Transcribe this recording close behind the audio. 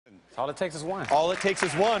All it takes is one. All it takes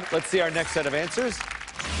is one. Let's see our next set of answers.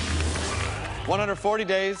 140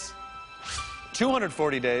 days,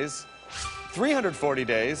 240 days, 340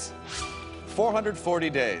 days, 440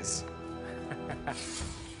 days.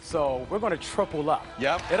 So we're going to triple up.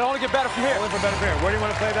 Yep. It'll only get better from here. Only for better from here. Where do you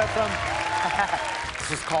want to play that from?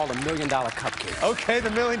 This is called $1 Million Cupcake. Okay, the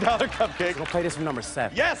 $1 Million Cupcake. We're going to play this from number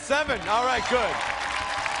 7. Yes, 7. All right, good.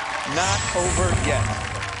 Not over yet.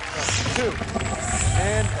 2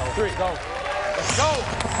 and 3. Let's go. Let's go.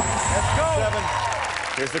 Let's go. 7.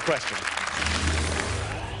 Here's the question.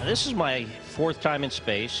 This is my 4th time in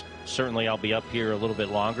space. Certainly I'll be up here a little bit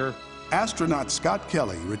longer. Astronaut Scott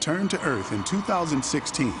Kelly returned to Earth in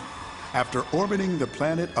 2016 after orbiting the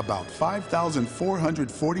planet about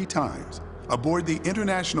 5,440 times aboard the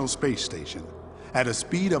International Space Station at a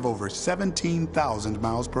speed of over 17,000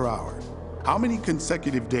 miles per hour. How many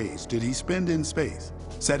consecutive days did he spend in space,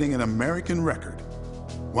 setting an American record?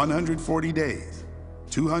 140 days,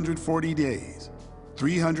 240 days,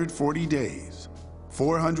 340 days,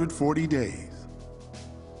 440 days.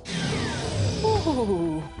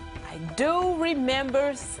 Ooh, I do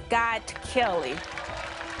remember Scott Kelly.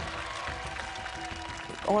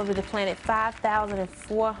 Orbited the planet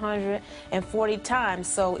 5,440 times.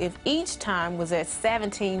 So if each time was at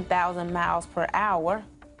 17,000 miles per hour,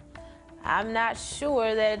 I'm not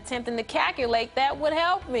sure that attempting to calculate that would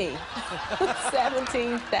help me.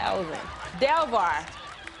 17,000. Delvar,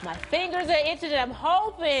 my fingers are itching and I'm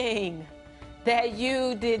hoping that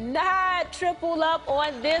you did not triple up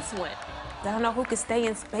on this one. I don't know who could stay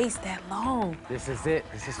in space that long. This is it.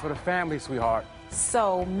 This is for the family, sweetheart.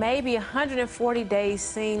 So maybe 140 days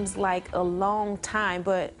seems like a long time,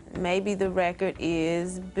 but maybe the record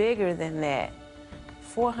is bigger than that.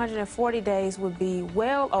 440 days would be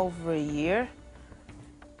well over a year.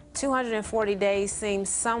 240 days seems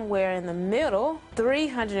somewhere in the middle.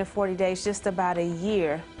 340 days, just about a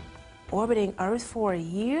year. Orbiting Earth for a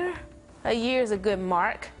year? A year is a good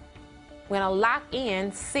mark. We're gonna lock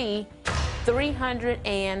in C,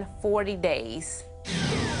 340 days.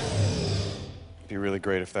 It'd be really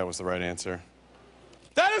great if that was the right answer.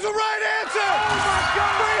 That is the right answer! Oh, my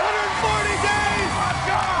God! 340 days! Oh, my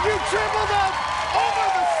God! You tripled up over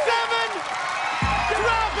the 7!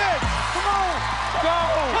 Drop it! Come on! Go!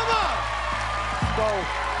 Come on! Go.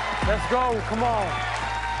 Let's go. Come on.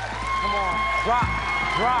 Come on. Drop.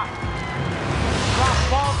 Drop.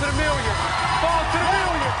 Drop. Fall to the million. Fall to the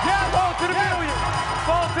million. Yes. Fall to the million.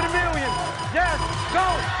 Fall to the million. Yes. Go.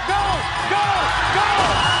 Go. Go. Go.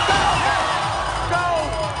 Go.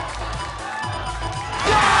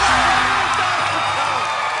 Yes. Go.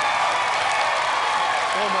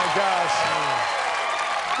 Oh my gosh.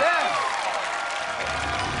 Yes.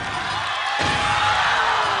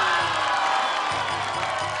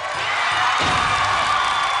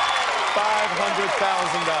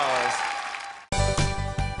 $500,000.